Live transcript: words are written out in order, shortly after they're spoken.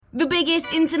The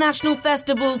biggest international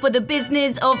festival for the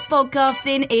business of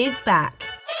podcasting is back.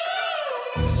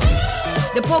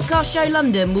 The Podcast Show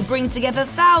London will bring together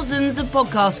thousands of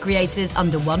podcast creators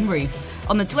under one roof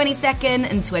on the 22nd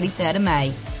and 23rd of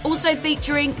May. Also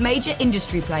featuring major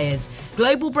industry players,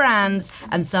 global brands,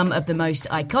 and some of the most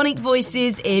iconic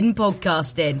voices in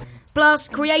podcasting. Plus,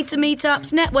 creator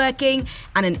meetups, networking,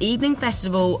 and an evening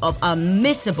festival of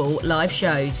unmissable live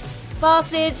shows.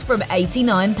 Passes from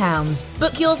 £89.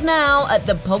 Book yours now at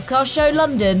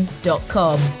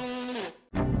thepodcastshowlondon.com.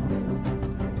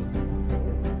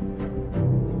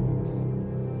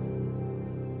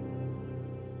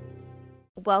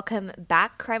 Welcome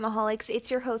back, Crimeaholics. It's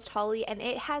your host, Holly, and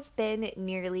it has been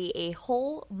nearly a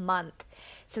whole month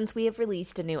since we have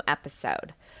released a new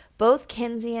episode. Both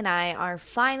Kenzie and I are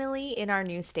finally in our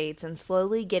new states and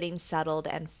slowly getting settled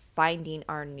and finding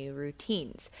our new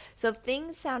routines. So if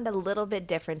things sound a little bit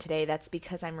different today, that's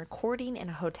because I'm recording in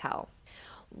a hotel.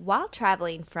 While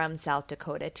traveling from South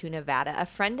Dakota to Nevada, a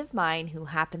friend of mine who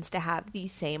happens to have the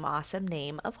same awesome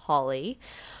name of Holly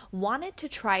wanted to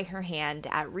try her hand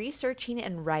at researching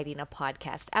and writing a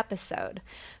podcast episode.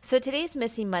 So today's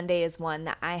Missing Monday is one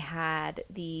that I had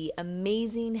the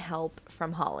amazing help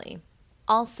from Holly.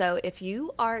 Also, if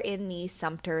you are in the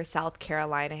Sumter, South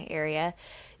Carolina area,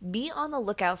 be on the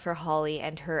lookout for Holly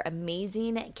and her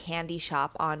amazing candy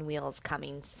shop on wheels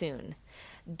coming soon.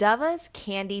 Dava's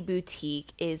Candy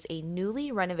Boutique is a newly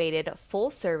renovated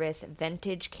full-service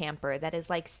vintage camper that is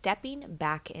like stepping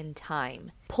back in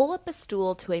time. Pull up a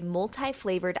stool to a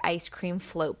multi-flavored ice cream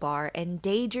float bar and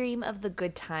daydream of the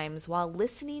good times while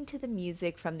listening to the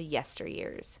music from the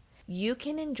yesteryears. You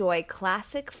can enjoy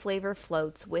classic flavor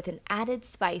floats with an added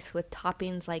spice with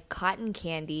toppings like cotton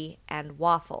candy and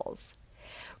waffles.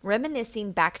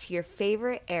 Reminiscing back to your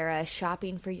favorite era,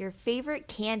 shopping for your favorite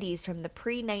candies from the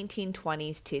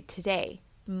pre-1920s to today.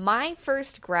 My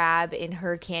first grab in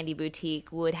her candy boutique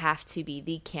would have to be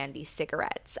the candy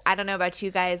cigarettes. I don't know about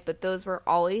you guys, but those were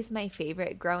always my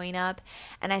favorite growing up,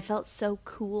 and I felt so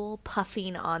cool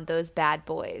puffing on those bad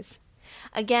boys.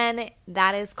 Again,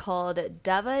 that is called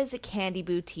Dava's Candy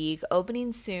Boutique,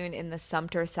 opening soon in the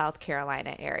Sumter, South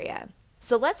Carolina area.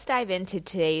 So let's dive into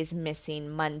today's Missing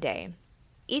Monday.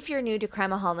 If you're new to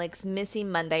Crimeaholics, Missing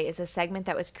Monday is a segment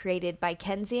that was created by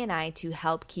Kenzie and I to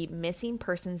help keep missing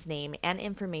persons' name and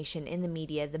information in the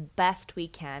media the best we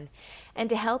can and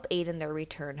to help aid in their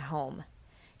return home.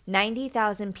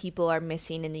 90,000 people are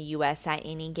missing in the U.S. at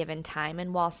any given time,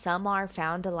 and while some are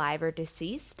found alive or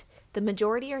deceased, the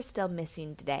majority are still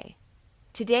missing today.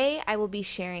 Today, I will be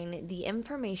sharing the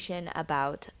information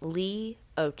about Lee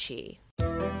Ochi.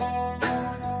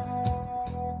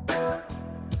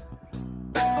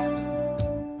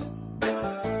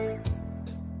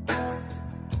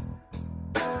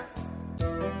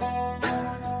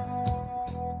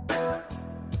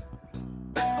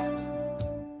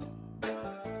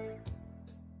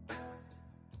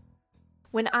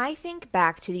 When I think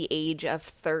back to the age of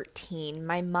 13,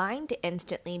 my mind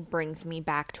instantly brings me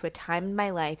back to a time in my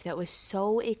life that was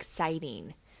so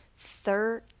exciting.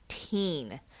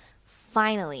 13.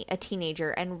 Finally, a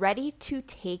teenager and ready to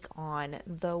take on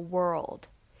the world.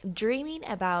 Dreaming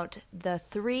about the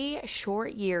 3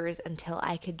 short years until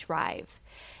I could drive.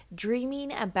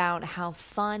 Dreaming about how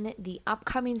fun the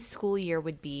upcoming school year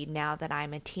would be now that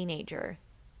I'm a teenager.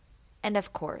 And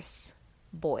of course,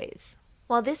 boys.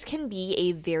 While this can be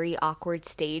a very awkward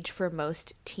stage for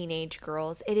most teenage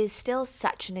girls, it is still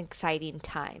such an exciting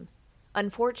time.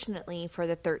 Unfortunately for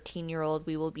the 13-year-old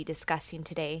we will be discussing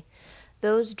today,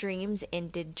 those dreams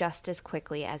ended just as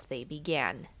quickly as they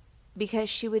began, because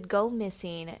she would go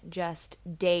missing just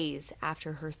days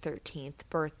after her 13th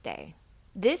birthday.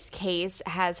 This case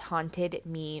has haunted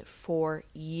me for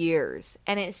years,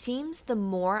 and it seems the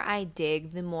more I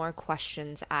dig, the more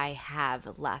questions I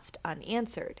have left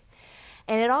unanswered.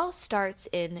 And it all starts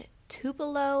in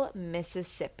Tupelo,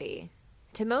 Mississippi.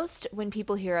 To most, when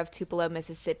people hear of Tupelo,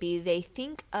 Mississippi, they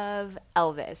think of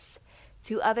Elvis.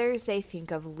 To others, they think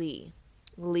of Lee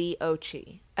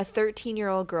Ochi, a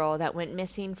 13-year-old girl that went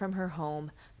missing from her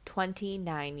home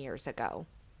 29 years ago.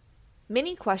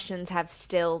 Many questions have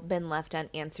still been left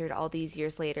unanswered all these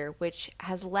years later, which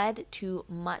has led to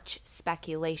much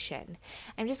speculation.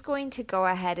 I'm just going to go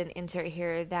ahead and insert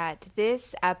here that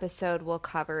this episode will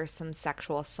cover some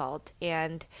sexual assault,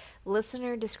 and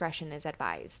listener discretion is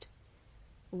advised.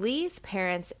 Lee's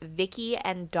parents, Vicky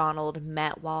and Donald,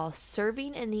 met while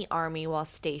serving in the Army while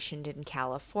stationed in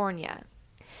California.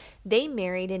 They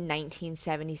married in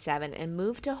 1977 and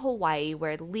moved to Hawaii,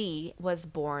 where Lee was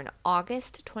born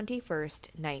August 21st,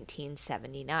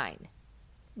 1979.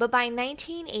 But by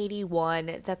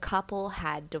 1981, the couple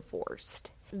had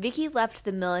divorced. Vicky left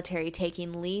the military,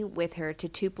 taking Lee with her to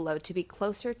Tupelo to be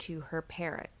closer to her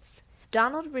parents.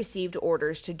 Donald received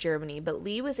orders to Germany, but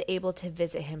Lee was able to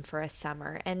visit him for a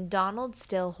summer, and Donald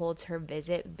still holds her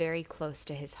visit very close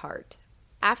to his heart.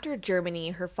 After Germany,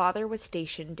 her father was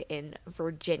stationed in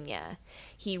Virginia.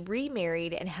 He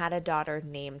remarried and had a daughter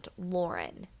named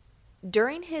Lauren.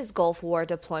 During his Gulf War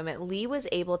deployment, Lee was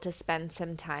able to spend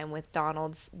some time with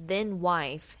Donald's then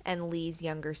wife and Lee's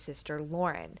younger sister,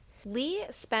 Lauren. Lee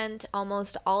spent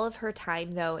almost all of her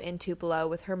time, though, in Tupelo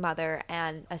with her mother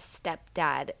and a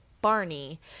stepdad,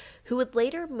 Barney, who would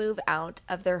later move out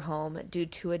of their home due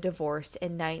to a divorce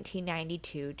in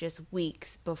 1992, just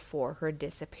weeks before her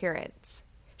disappearance.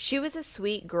 She was a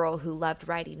sweet girl who loved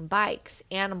riding bikes,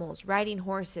 animals, riding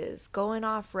horses, going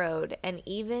off-road, and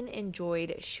even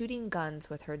enjoyed shooting guns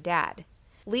with her dad.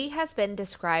 Lee has been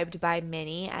described by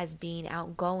many as being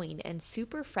outgoing and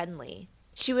super friendly.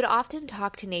 She would often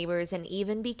talk to neighbors and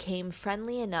even became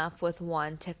friendly enough with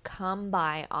one to come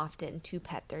by often to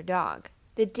pet their dog.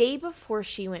 The day before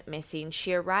she went missing,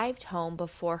 she arrived home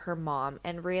before her mom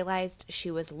and realized she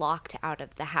was locked out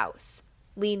of the house.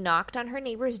 Lee knocked on her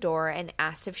neighbor's door and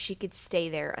asked if she could stay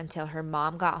there until her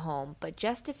mom got home, but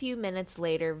just a few minutes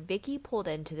later, Vicky pulled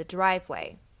into the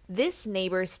driveway. This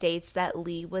neighbor states that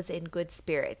Lee was in good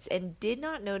spirits and did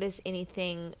not notice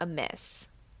anything amiss.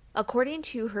 According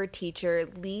to her teacher,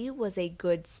 Lee was a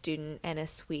good student and a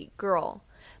sweet girl,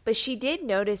 but she did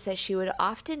notice that she would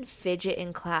often fidget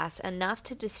in class enough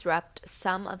to disrupt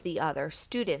some of the other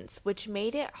students, which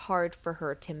made it hard for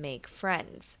her to make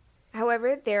friends.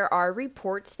 However, there are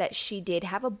reports that she did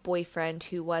have a boyfriend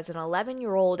who was an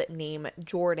 11-year-old named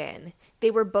Jordan.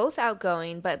 They were both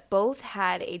outgoing, but both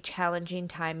had a challenging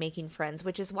time making friends,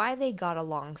 which is why they got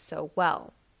along so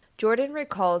well. Jordan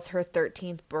recalls her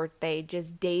 13th birthday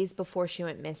just days before she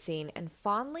went missing and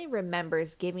fondly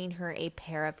remembers giving her a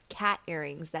pair of cat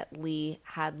earrings that Lee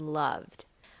had loved.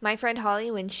 My friend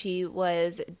Holly, when she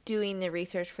was doing the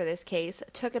research for this case,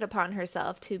 took it upon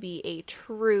herself to be a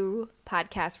true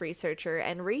podcast researcher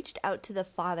and reached out to the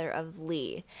father of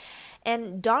Lee.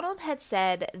 And Donald had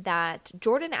said that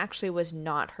Jordan actually was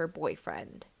not her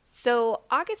boyfriend. So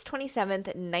August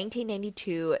 27th,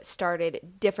 1992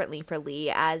 started differently for Lee,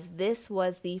 as this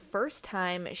was the first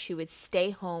time she would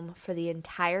stay home for the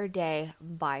entire day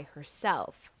by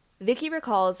herself. Vicky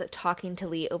recalls talking to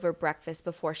Lee over breakfast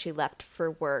before she left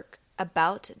for work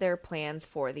about their plans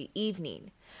for the evening.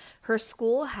 Her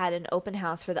school had an open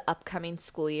house for the upcoming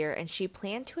school year, and she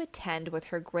planned to attend with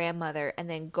her grandmother and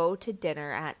then go to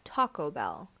dinner at Taco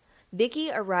Bell.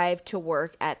 Vicky arrived to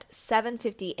work at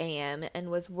 7:50 a.m. and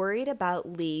was worried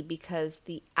about Lee because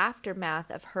the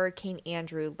aftermath of Hurricane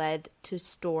Andrew led to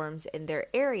storms in their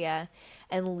area,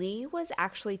 and Lee was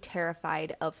actually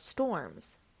terrified of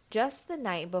storms. Just the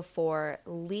night before,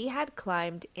 Lee had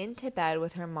climbed into bed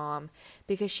with her mom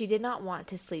because she did not want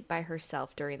to sleep by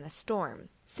herself during the storm.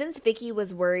 Since Vicky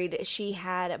was worried, she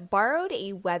had borrowed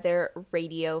a weather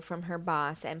radio from her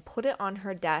boss and put it on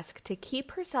her desk to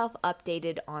keep herself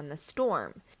updated on the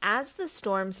storm. As the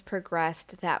storms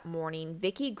progressed that morning,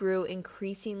 Vicky grew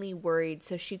increasingly worried,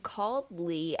 so she called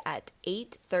Lee at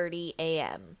 8:30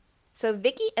 a.m. So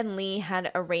Vicky and Lee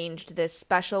had arranged this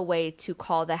special way to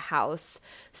call the house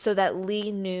so that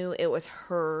Lee knew it was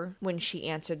her when she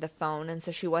answered the phone, and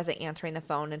so she wasn't answering the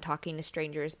phone and talking to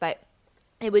strangers, but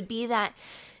it would be that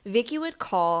Vicky would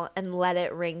call and let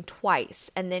it ring twice,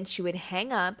 and then she would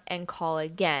hang up and call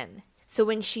again. So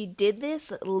when she did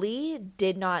this, Lee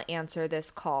did not answer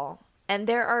this call. And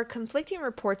there are conflicting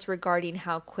reports regarding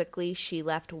how quickly she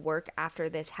left work after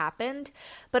this happened,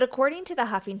 but according to the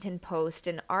Huffington Post,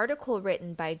 an article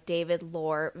written by David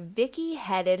Lohr, Vicky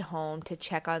headed home to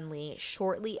check on Lee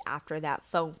shortly after that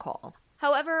phone call.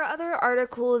 However, other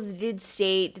articles did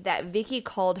state that Vicky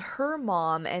called her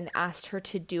mom and asked her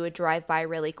to do a drive-by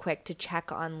really quick to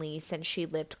check on Lee since she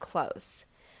lived close.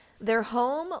 Their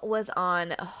home was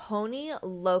on Honey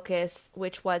Locust,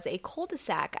 which was a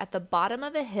cul-de-sac at the bottom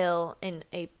of a hill in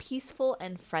a peaceful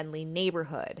and friendly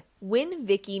neighborhood. When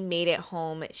Vicky made it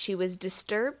home, she was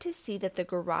disturbed to see that the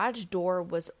garage door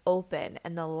was open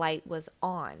and the light was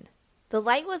on. The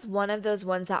light was one of those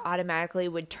ones that automatically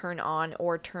would turn on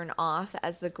or turn off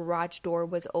as the garage door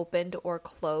was opened or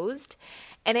closed.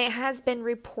 And it has been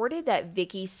reported that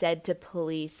Vicky said to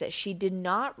police that she did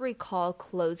not recall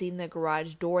closing the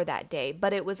garage door that day,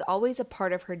 but it was always a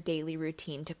part of her daily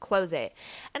routine to close it.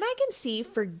 And I can see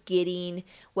forgetting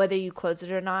whether you close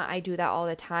it or not. I do that all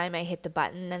the time. I hit the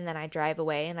button and then I drive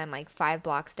away and I'm like 5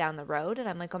 blocks down the road and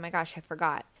I'm like, oh my gosh, I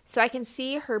forgot. So I can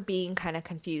see her being kind of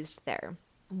confused there.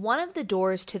 One of the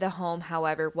doors to the home,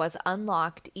 however, was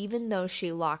unlocked even though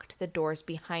she locked the doors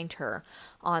behind her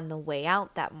on the way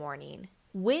out that morning.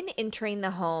 When entering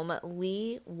the home,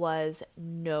 Lee was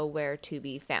nowhere to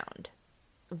be found.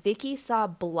 Vicky saw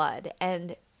blood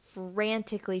and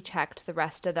frantically checked the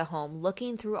rest of the home,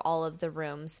 looking through all of the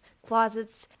rooms,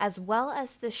 closets, as well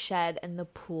as the shed and the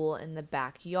pool in the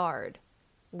backyard.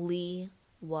 Lee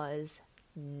was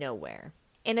nowhere.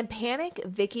 In a panic,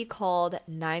 Vicky called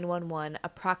 911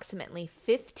 approximately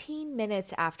 15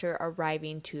 minutes after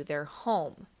arriving to their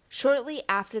home. Shortly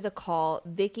after the call,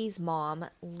 Vicky's mom,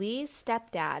 Lee's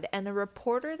stepdad, and a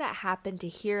reporter that happened to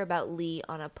hear about Lee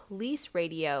on a police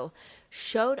radio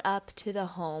showed up to the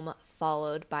home,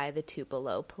 followed by the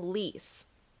Tupelo police.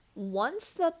 Once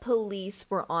the police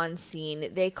were on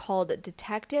scene, they called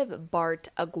Detective Bart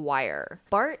Aguirre.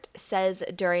 Bart says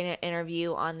during an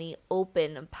interview on the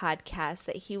Open podcast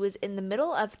that he was in the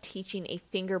middle of teaching a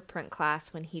fingerprint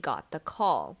class when he got the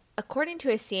call. According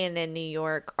to a CNN New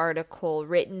York article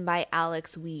written by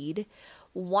Alex Weed,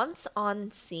 once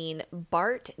on scene,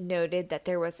 Bart noted that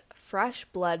there was fresh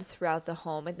blood throughout the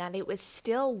home and that it was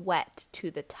still wet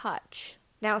to the touch.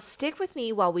 Now, stick with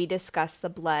me while we discuss the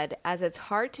blood, as it's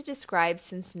hard to describe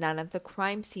since none of the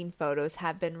crime scene photos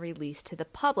have been released to the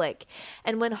public.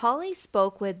 And when Holly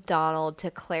spoke with Donald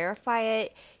to clarify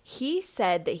it, he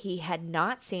said that he had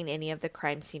not seen any of the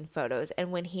crime scene photos,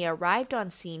 and when he arrived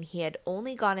on scene, he had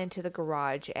only gone into the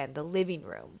garage and the living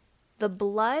room. The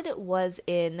blood was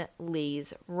in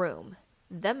Lee's room,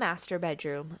 the master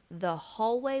bedroom, the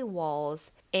hallway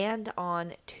walls, and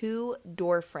on 2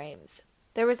 door frames.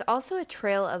 There was also a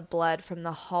trail of blood from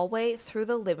the hallway through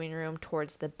the living room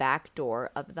towards the back door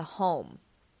of the home.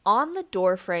 On the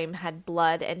door frame had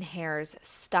blood and hairs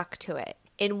stuck to it.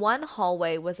 In one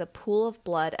hallway was a pool of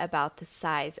blood about the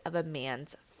size of a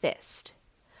man's fist.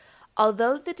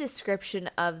 Although the description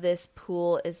of this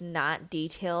pool is not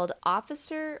detailed,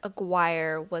 Officer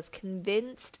Aguirre was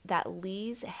convinced that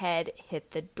Lee's head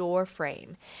hit the door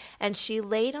frame, and she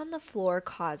laid on the floor,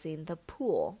 causing the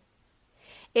pool.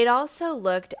 It also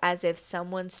looked as if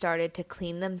someone started to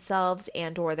clean themselves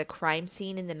and/or the crime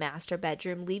scene in the master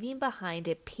bedroom, leaving behind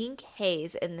a pink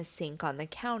haze in the sink on the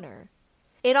counter.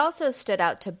 It also stood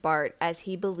out to Bart as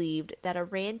he believed that a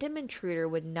random intruder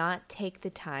would not take the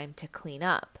time to clean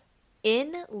up.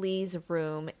 In Lee's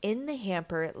room, in the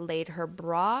hamper, laid her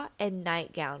bra and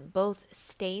nightgown, both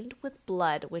stained with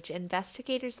blood, which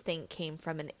investigators think came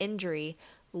from an injury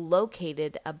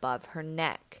located above her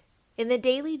neck. In the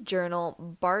Daily Journal,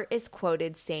 Bart is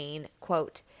quoted saying,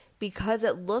 quote, "Because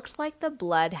it looked like the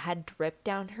blood had dripped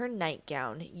down her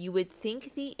nightgown, you would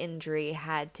think the injury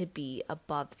had to be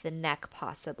above the neck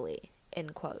possibly,"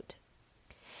 end quote.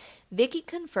 Vicky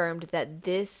confirmed that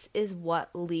this is what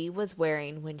Lee was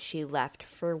wearing when she left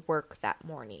for work that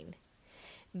morning.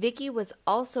 Vicky was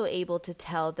also able to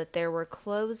tell that there were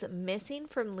clothes missing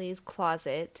from Lee's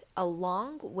closet,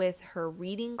 along with her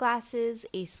reading glasses,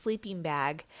 a sleeping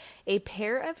bag, a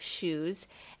pair of shoes,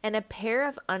 and a pair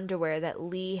of underwear that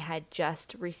Lee had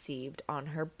just received on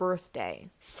her birthday.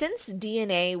 Since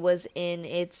DNA was in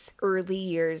its early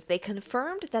years, they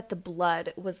confirmed that the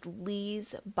blood was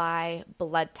Lee's by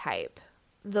blood type.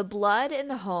 The blood in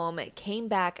the home came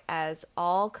back as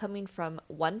all coming from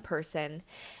one person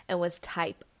and was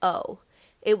type O.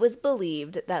 It was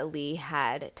believed that Lee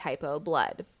had type O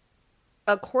blood.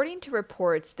 According to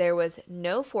reports, there was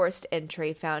no forced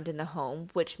entry found in the home,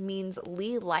 which means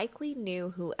Lee likely knew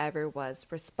whoever was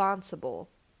responsible.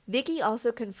 Vicky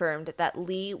also confirmed that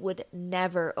Lee would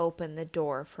never open the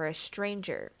door for a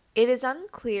stranger. It is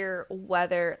unclear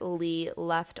whether Lee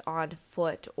left on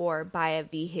foot or by a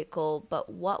vehicle, but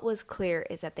what was clear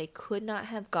is that they could not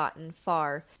have gotten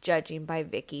far, judging by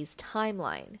Vicky's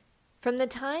timeline. From the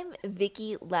time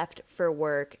Vicky left for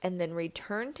work and then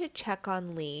returned to check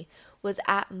on Lee was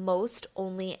at most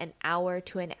only an hour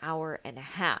to an hour and a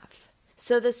half.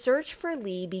 So the search for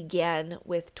Lee began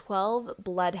with 12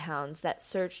 bloodhounds that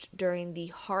searched during the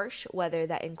harsh weather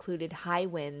that included high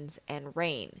winds and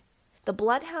rain. The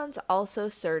bloodhounds also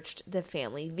searched the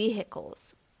family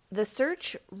vehicles. The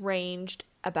search ranged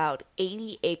about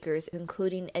 80 acres,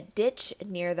 including a ditch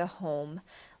near the home,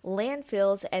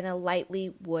 landfills, and a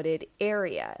lightly wooded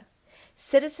area.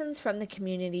 Citizens from the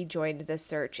community joined the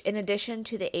search. In addition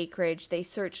to the acreage, they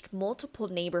searched multiple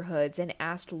neighborhoods and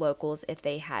asked locals if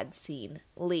they had seen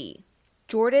Lee.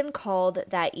 Jordan called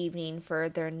that evening for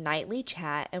their nightly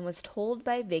chat and was told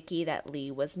by Vicky that Lee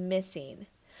was missing.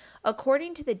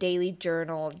 According to the Daily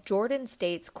Journal, Jordan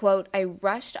states, quote, "I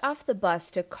rushed off the bus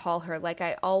to call her like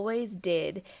I always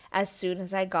did as soon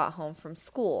as I got home from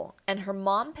school. And her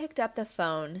mom picked up the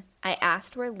phone. I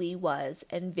asked where Lee was,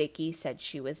 and Vicky said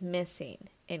she was missing,"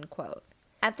 end quote.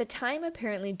 At the time,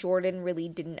 apparently Jordan really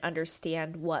didn't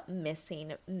understand what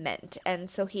missing meant. And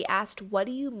so he asked, "What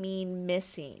do you mean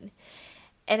missing?"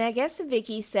 And I guess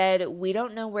Vicky said, "We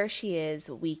don't know where she is.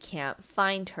 We can't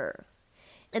find her."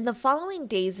 In the following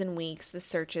days and weeks, the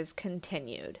searches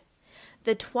continued.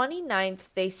 The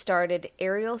 29th, they started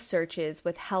aerial searches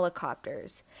with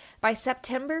helicopters. By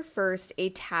September 1st, a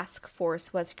task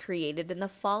force was created, and the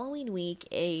following week,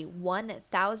 a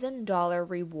 $1,000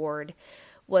 reward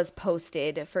was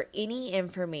posted for any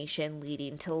information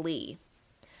leading to Lee.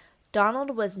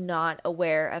 Donald was not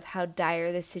aware of how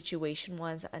dire the situation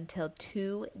was until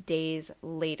 2 days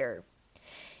later.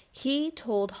 He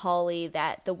told Holly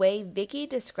that the way Vicky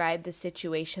described the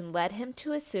situation led him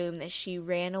to assume that she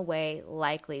ran away,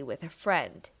 likely with a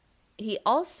friend. He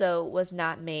also was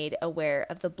not made aware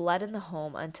of the blood in the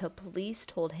home until police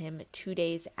told him 2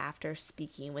 days after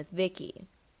speaking with Vicky.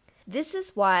 This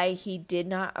is why he did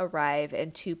not arrive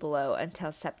in Tupelo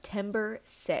until September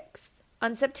 6th.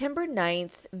 On September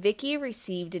 9th, Vicky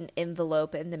received an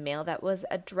envelope in the mail that was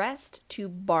addressed to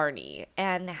Barney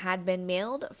and had been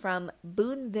mailed from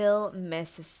Boonville,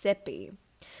 Mississippi.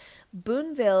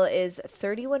 Boonville is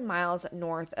 31 miles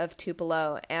north of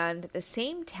Tupelo, and the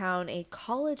same town a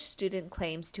college student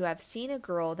claims to have seen a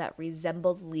girl that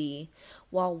resembled Lee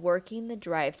while working the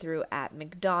drive-thru at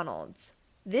McDonald's.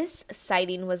 This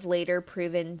sighting was later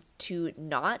proven to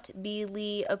not be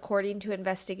Lee, according to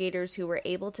investigators who were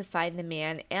able to find the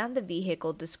man and the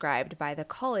vehicle described by the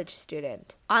college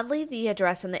student. Oddly, the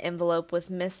address on the envelope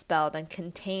was misspelled and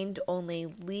contained only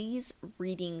Lee's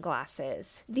reading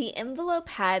glasses. The envelope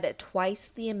had twice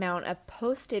the amount of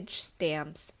postage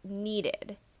stamps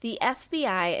needed. The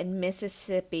FBI and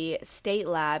Mississippi State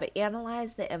Lab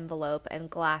analyzed the envelope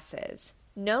and glasses.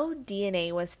 No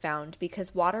DNA was found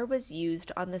because water was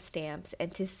used on the stamps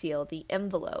and to seal the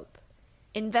envelope.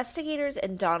 Investigators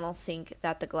and Donald think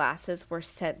that the glasses were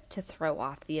sent to throw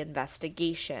off the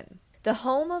investigation. The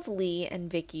home of Lee and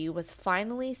Vicky was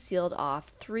finally sealed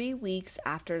off 3 weeks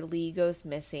after Lee goes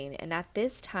missing, and at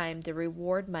this time the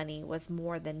reward money was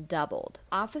more than doubled.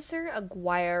 Officer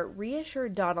Aguirre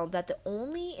reassured Donald that the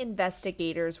only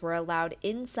investigators were allowed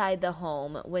inside the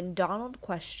home when Donald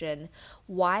questioned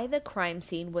why the crime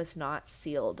scene was not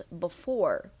sealed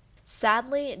before.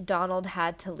 Sadly, Donald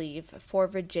had to leave for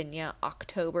Virginia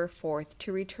October 4th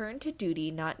to return to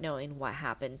duty, not knowing what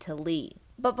happened to Lee.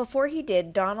 But before he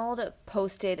did, Donald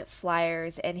posted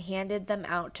flyers and handed them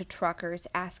out to truckers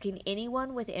asking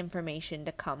anyone with information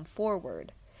to come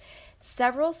forward.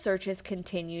 Several searches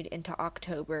continued into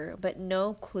October, but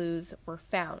no clues were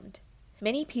found.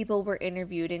 Many people were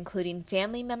interviewed, including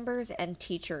family members and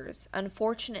teachers.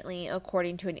 Unfortunately,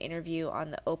 according to an interview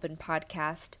on the Open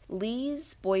podcast,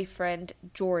 Lee's boyfriend,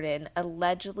 Jordan,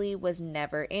 allegedly was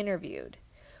never interviewed,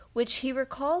 which he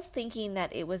recalls thinking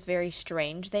that it was very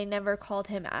strange they never called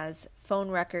him, as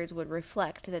phone records would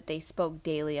reflect that they spoke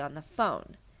daily on the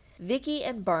phone. Vicky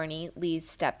and Barney, Lee's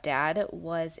stepdad,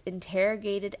 was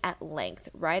interrogated at length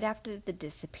right after the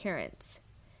disappearance.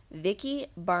 Vicky,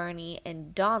 Barney,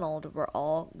 and Donald were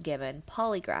all given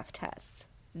polygraph tests.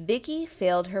 Vicky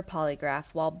failed her polygraph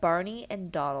while Barney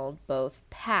and Donald both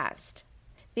passed.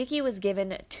 Vicky was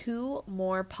given 2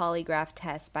 more polygraph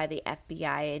tests by the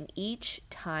FBI, and each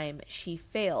time she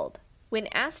failed. When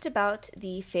asked about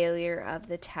the failure of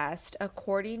the test,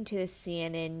 according to the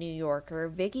CNN New Yorker,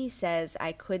 Vicky says,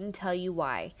 "I couldn't tell you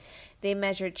why. They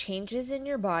measure changes in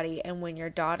your body, and when your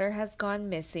daughter has gone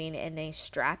missing and they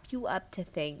strap you up to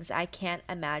things, I can't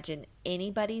imagine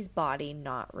anybody's body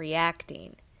not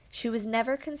reacting." She was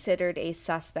never considered a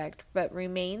suspect, but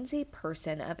remains a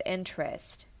person of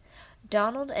interest.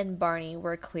 Donald and Barney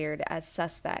were cleared as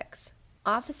suspects.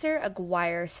 Officer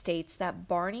Aguirre states that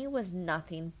Barney was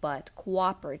nothing but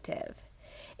cooperative.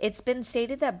 It's been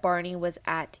stated that Barney was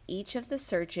at each of the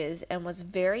searches and was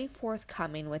very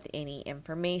forthcoming with any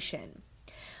information.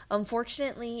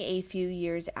 Unfortunately, a few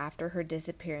years after her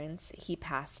disappearance, he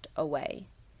passed away.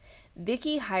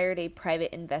 Vicky hired a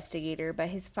private investigator, but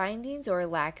his findings or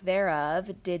lack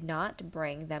thereof did not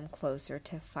bring them closer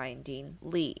to finding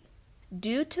Lee.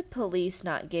 Due to police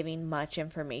not giving much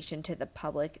information to the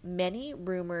public, many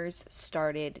rumors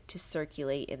started to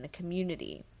circulate in the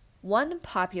community. One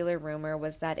popular rumor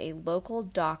was that a local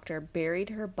doctor buried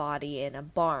her body in a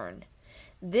barn.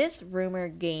 This rumor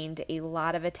gained a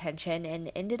lot of attention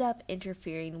and ended up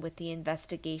interfering with the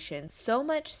investigation, so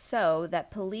much so that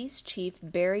Police Chief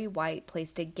Barry White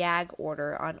placed a gag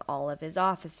order on all of his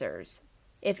officers.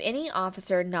 If any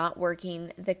officer not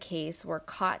working the case were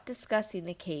caught discussing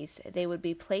the case, they would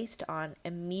be placed on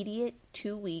immediate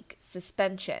 2-week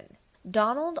suspension.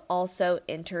 Donald also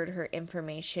entered her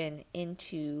information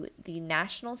into the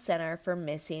National Center for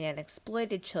Missing and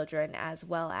Exploited Children as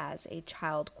well as a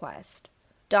Child Quest.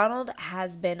 Donald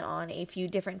has been on a few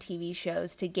different TV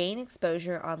shows to gain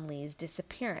exposure on Lee's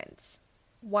disappearance.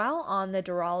 While on the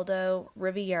Geraldo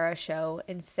Rivera show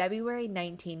in February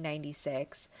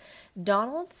 1996,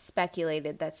 Donald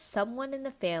speculated that someone in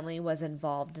the family was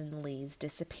involved in Lee's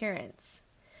disappearance.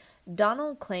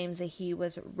 Donald claims that he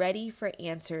was ready for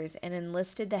answers and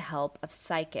enlisted the help of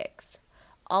psychics.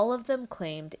 All of them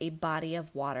claimed a body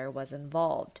of water was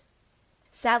involved.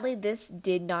 Sadly, this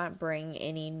did not bring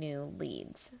any new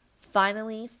leads.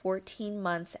 Finally, 14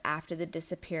 months after the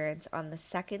disappearance on the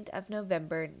 2nd of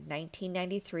November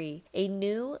 1993, a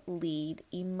new lead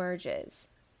emerges.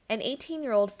 An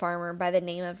 18-year-old farmer by the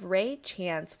name of Ray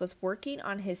Chance was working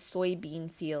on his soybean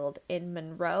field in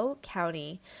Monroe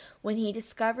County when he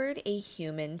discovered a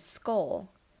human skull.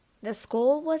 The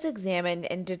skull was examined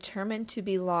and determined to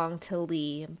belong to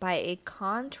Lee by a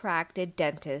contracted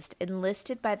dentist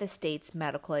enlisted by the state's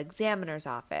medical examiner's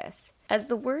office. As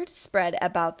the word spread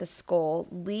about the skull,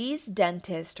 Lee's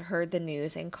dentist heard the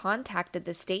news and contacted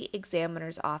the state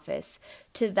examiner's office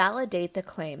to validate the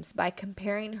claims by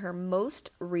comparing her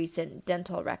most recent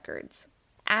dental records.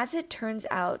 As it turns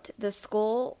out, the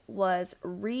skull was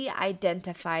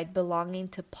re-identified belonging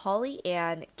to Polly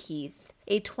Ann Keith,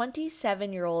 a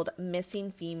 27-year-old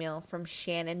missing female from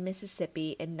Shannon,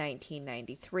 Mississippi in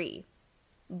 1993.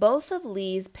 Both of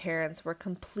Lee's parents were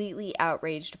completely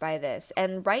outraged by this,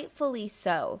 and rightfully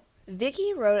so.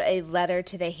 Vicky wrote a letter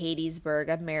to the Hattiesburg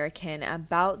American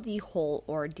about the whole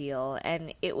ordeal,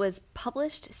 and it was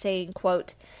published saying,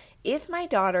 quote, "If my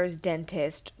daughter's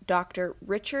dentist, Dr.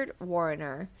 Richard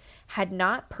Warner, had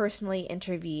not personally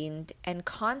intervened and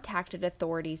contacted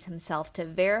authorities himself to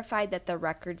verify that the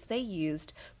records they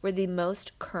used were the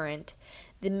most current,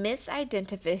 the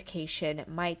misidentification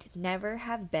might never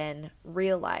have been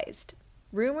realized."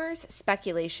 Rumors,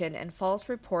 speculation, and false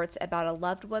reports about a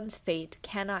loved one's fate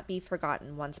cannot be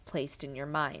forgotten once placed in your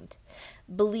mind.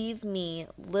 Believe me,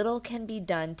 little can be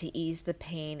done to ease the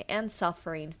pain and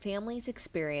suffering families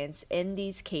experience in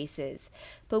these cases,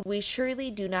 but we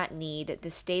surely do not need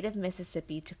the state of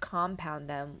Mississippi to compound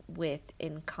them with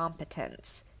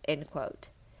incompetence. End quote.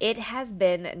 It has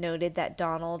been noted that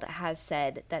Donald has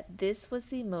said that this was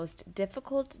the most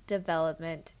difficult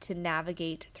development to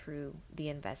navigate through the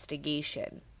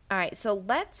investigation. All right, so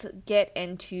let's get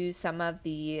into some of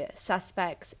the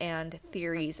suspects and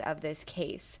theories of this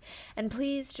case. And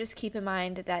please just keep in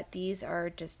mind that these are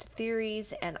just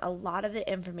theories and a lot of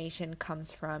the information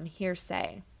comes from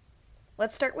hearsay.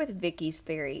 Let's start with Vicky's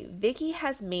theory. Vicky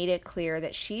has made it clear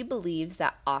that she believes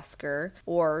that Oscar,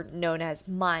 or known as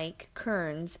Mike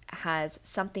Kearns, has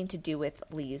something to do with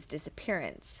Lee's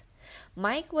disappearance.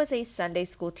 Mike was a Sunday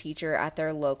school teacher at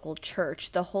their local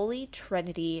church, the Holy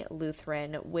Trinity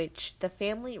Lutheran, which the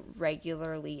family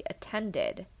regularly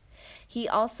attended. He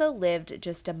also lived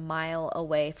just a mile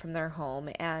away from their home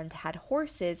and had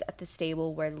horses at the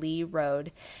stable where Lee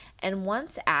rode, and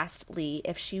once asked Lee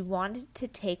if she wanted to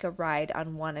take a ride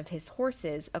on one of his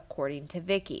horses, according to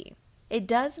Vicky. It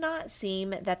does not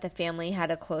seem that the family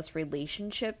had a close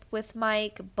relationship with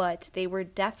Mike, but they were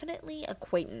definitely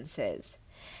acquaintances.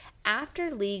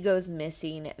 After Lee goes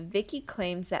missing, Vicky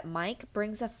claims that Mike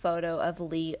brings a photo of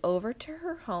Lee over to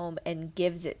her home and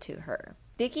gives it to her.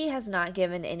 Vicky has not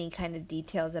given any kind of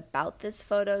details about this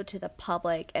photo to the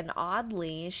public, and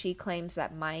oddly, she claims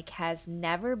that Mike has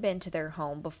never been to their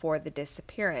home before the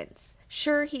disappearance.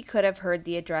 Sure, he could have heard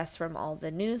the address from all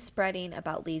the news spreading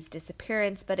about Lee's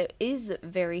disappearance, but it is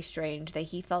very strange that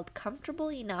he felt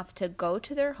comfortable enough to go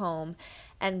to their home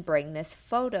and bring this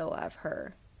photo of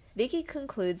her. Vicky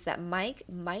concludes that Mike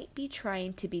might be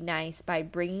trying to be nice by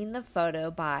bringing the photo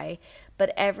by,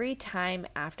 but every time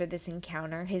after this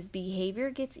encounter, his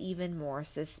behavior gets even more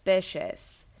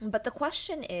suspicious. But the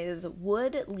question is,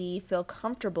 would Lee feel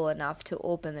comfortable enough to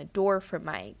open the door for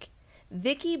Mike?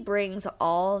 Vicky brings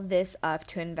all this up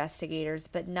to investigators,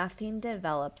 but nothing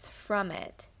develops from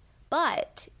it.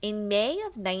 But in May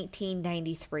of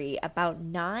 1993, about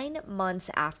 9 months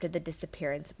after the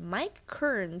disappearance, Mike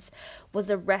Kearns was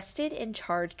arrested and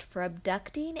charged for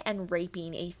abducting and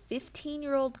raping a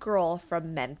 15-year-old girl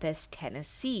from Memphis,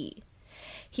 Tennessee.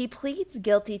 He pleads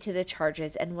guilty to the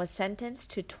charges and was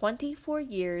sentenced to 24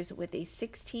 years with a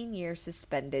 16-year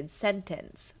suspended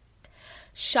sentence.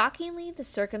 Shockingly, the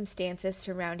circumstances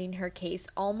surrounding her case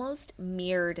almost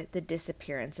mirrored the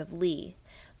disappearance of Lee.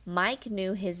 Mike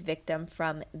knew his victim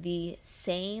from the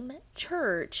same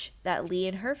church that Lee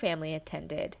and her family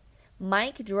attended.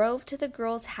 Mike drove to the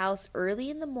girl's house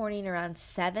early in the morning around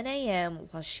 7 a.m.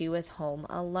 while she was home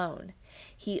alone.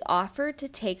 He offered to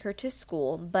take her to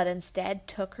school, but instead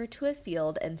took her to a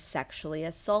field and sexually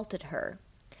assaulted her.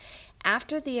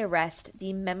 After the arrest,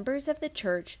 the members of the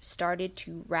church started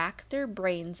to rack their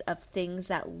brains of things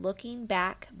that, looking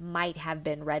back, might have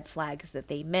been red flags that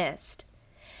they missed.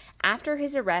 After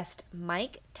his arrest,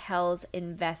 Mike tells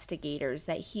investigators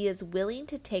that he is willing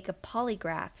to take a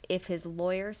polygraph if his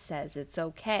lawyer says it's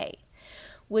okay,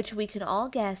 which we can all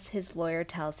guess his lawyer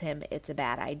tells him it's a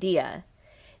bad idea.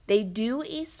 They do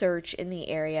a search in the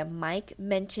area Mike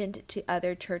mentioned to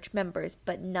other church members,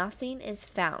 but nothing is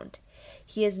found.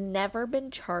 He has never been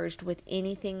charged with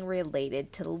anything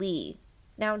related to Lee.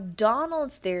 Now,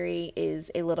 Donald's theory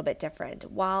is a little bit different.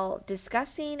 While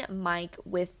discussing Mike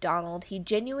with Donald, he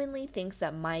genuinely thinks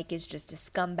that Mike is just a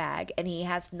scumbag and he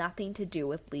has nothing to do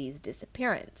with Lee's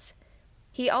disappearance.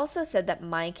 He also said that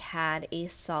Mike had a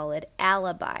solid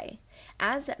alibi.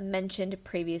 As mentioned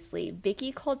previously,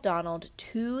 Vicky called Donald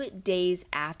 2 days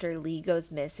after Lee goes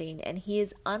missing, and he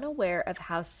is unaware of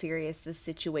how serious the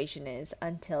situation is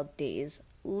until days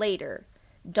later.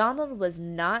 Donald was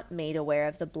not made aware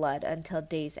of the blood until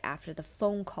days after the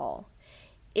phone call.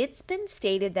 It's been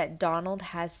stated that Donald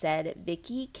has said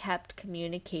Vicky kept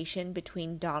communication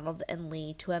between Donald and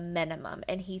Lee to a minimum,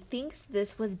 and he thinks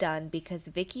this was done because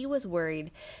Vicky was worried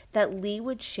that Lee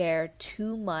would share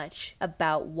too much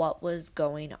about what was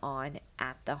going on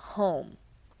at the home.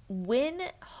 When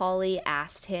Holly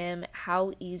asked him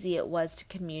how easy it was to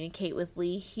communicate with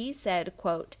Lee, he said,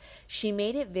 quote, "She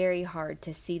made it very hard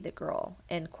to see the girl,"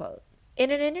 end quote.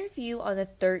 In an interview on the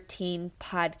 13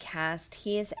 podcast,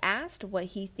 he is asked what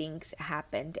he thinks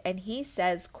happened, and he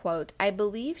says, quote, "I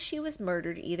believe she was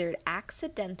murdered either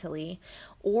accidentally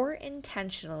or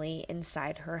intentionally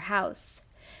inside her house.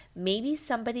 Maybe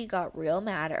somebody got real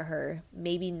mad at her,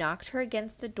 maybe knocked her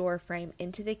against the doorframe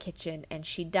into the kitchen, and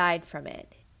she died from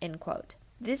it," end quote.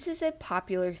 This is a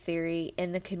popular theory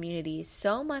in the community,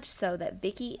 so much so that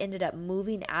Vicky ended up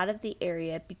moving out of the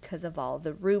area because of all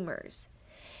the rumors.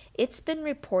 It's been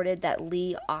reported that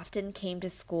Lee often came to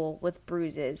school with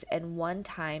bruises and one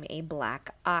time a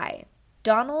black eye.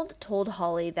 Donald told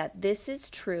Holly that this is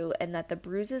true and that the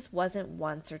bruises wasn't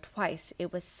once or twice,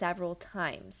 it was several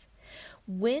times.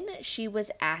 When she was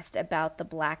asked about the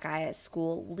black eye at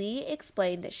school, Lee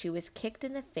explained that she was kicked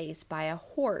in the face by a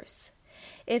horse.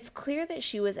 It's clear that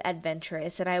she was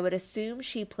adventurous, and I would assume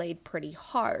she played pretty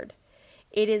hard.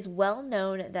 It is well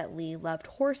known that Lee loved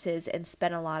horses and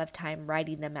spent a lot of time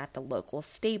riding them at the local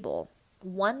stable.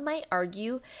 One might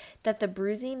argue that the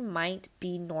bruising might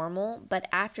be normal, but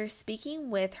after speaking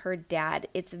with her dad,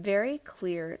 it's very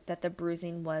clear that the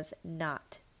bruising was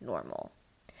not normal.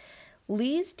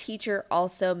 Lee's teacher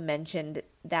also mentioned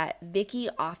that Vicky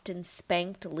often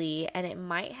spanked Lee, and it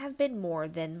might have been more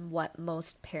than what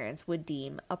most parents would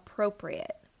deem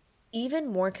appropriate. Even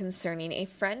more concerning, a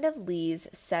friend of Lee's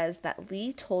says that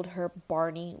Lee told her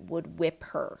Barney would whip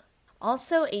her.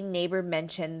 Also, a neighbor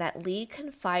mentioned that Lee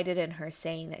confided in her,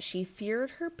 saying that she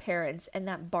feared her parents and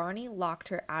that Barney locked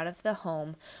her out of the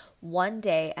home one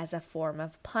day as a form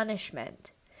of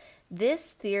punishment.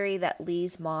 This theory that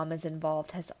Lee's mom is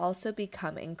involved has also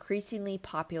become increasingly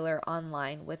popular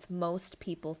online, with most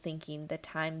people thinking the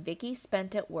time Vicky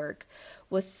spent at work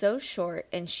was so short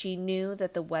and she knew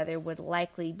that the weather would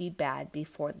likely be bad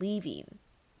before leaving.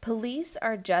 Police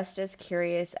are just as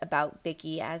curious about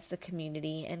Vicky as the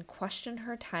community and question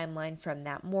her timeline from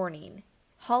that morning.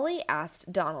 Holly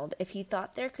asked Donald if he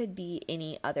thought there could be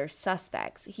any other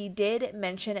suspects. He did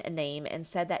mention a name and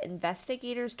said that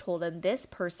investigators told him this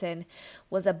person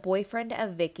was a boyfriend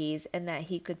of Vicky's and that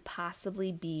he could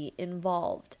possibly be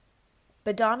involved.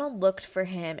 But Donald looked for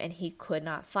him and he could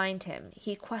not find him.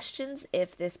 He questions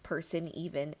if this person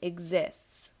even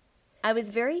exists. I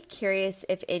was very curious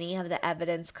if any of the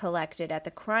evidence collected at the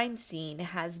crime scene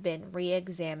has been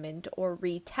re-examined or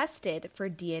retested for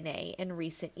DNA in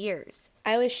recent years.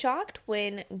 I was shocked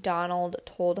when Donald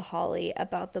told Holly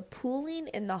about the pooling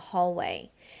in the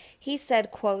hallway. He said,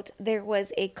 quote, "There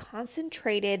was a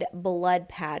concentrated blood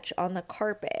patch on the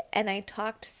carpet, and I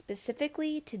talked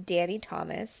specifically to Danny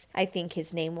Thomas, I think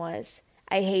his name was.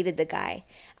 I hated the guy.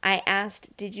 I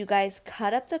asked, did you guys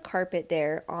cut up the carpet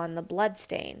there on the blood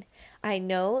stain? I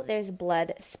know there's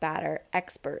blood spatter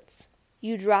experts."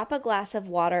 You drop a glass of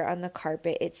water on the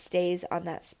carpet, it stays on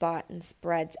that spot and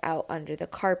spreads out under the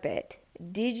carpet.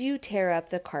 Did you tear up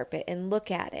the carpet and look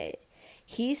at it?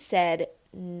 He said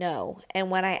no,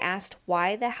 and when I asked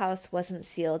why the house wasn't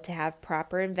sealed to have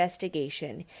proper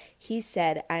investigation, he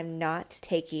said, I'm not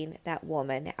taking that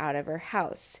woman out of her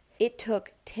house. It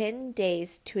took 10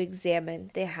 days to examine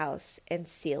the house and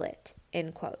seal it,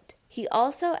 end quote. He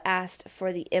also asked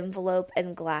for the envelope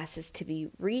and glasses to be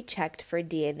rechecked for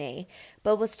DNA,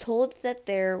 but was told that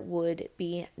there would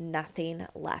be nothing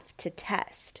left to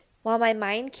test. While my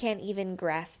mind can't even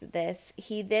grasp this,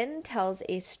 he then tells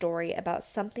a story about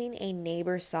something a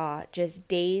neighbor saw just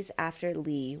days after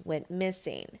Lee went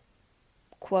missing.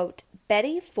 Quote,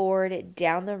 Betty Ford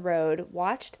down the road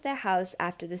watched the house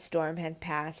after the storm had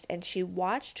passed, and she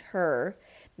watched her,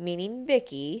 meaning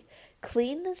Vicky,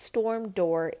 clean the storm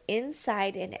door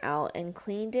inside and out and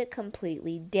cleaned it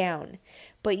completely down.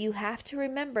 But you have to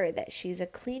remember that she's a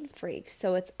clean freak,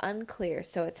 so it's unclear,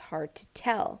 so it's hard to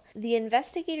tell. The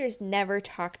investigators never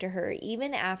talked to her,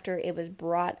 even after it was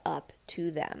brought up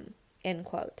to them, end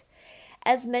quote.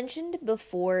 As mentioned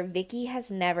before, Vicky has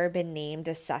never been named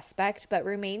a suspect, but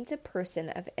remains a person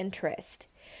of interest.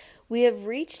 We have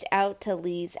reached out to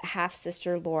Lee's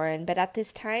half-sister Lauren, but at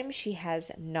this time she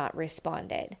has not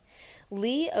responded.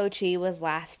 Lee Ochi was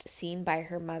last seen by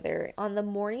her mother on the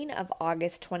morning of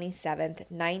August 27,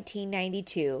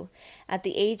 1992, at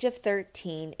the age of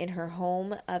 13 in her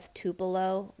home of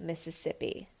Tupelo,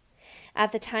 Mississippi.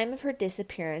 At the time of her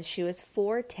disappearance, she was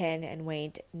 4'10" and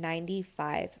weighed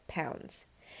 95 pounds.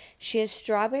 She has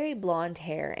strawberry blonde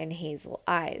hair and hazel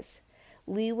eyes.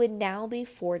 Lee would now be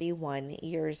 41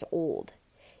 years old.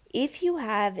 If you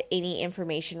have any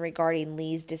information regarding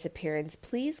Lee's disappearance,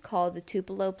 please call the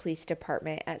Tupelo Police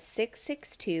Department at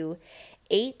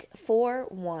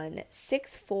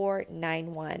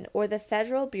 662-841-6491 or the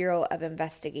Federal Bureau of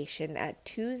Investigation at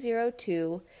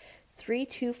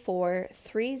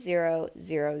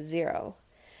 202-324-3000.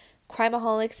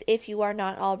 Crimeaholics, if you are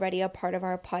not already a part of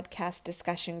our podcast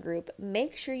discussion group,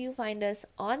 make sure you find us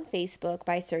on Facebook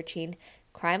by searching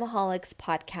Crimeaholics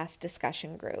Podcast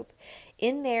Discussion Group.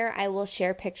 In there, I will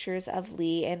share pictures of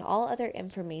Lee and all other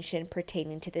information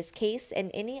pertaining to this case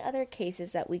and any other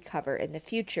cases that we cover in the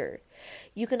future.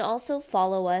 You can also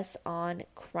follow us on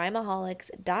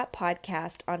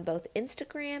crimeaholics.podcast on both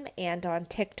Instagram and on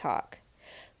TikTok.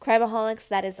 Crimeaholics,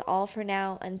 that is all for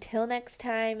now. Until next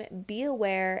time, be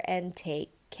aware and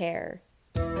take care.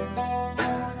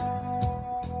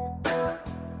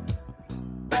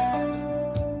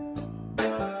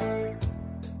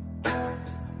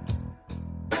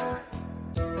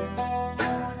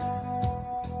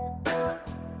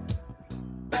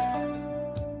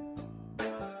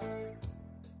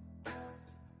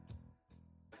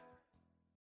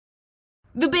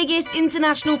 The biggest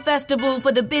international festival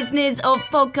for the business of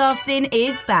podcasting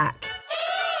is back.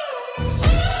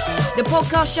 The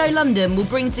Podcast Show London will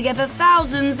bring together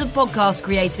thousands of podcast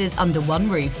creators under one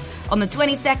roof on the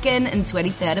 22nd and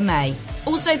 23rd of May.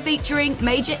 Also featuring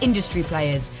major industry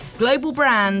players, global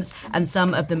brands, and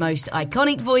some of the most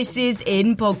iconic voices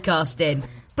in podcasting.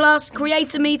 Plus,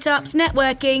 creator meetups,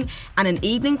 networking, and an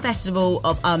evening festival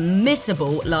of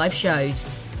unmissable live shows.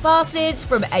 Passes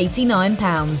from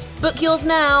 £89. Book yours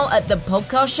now at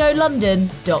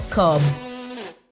thepodcastshowlondon.com.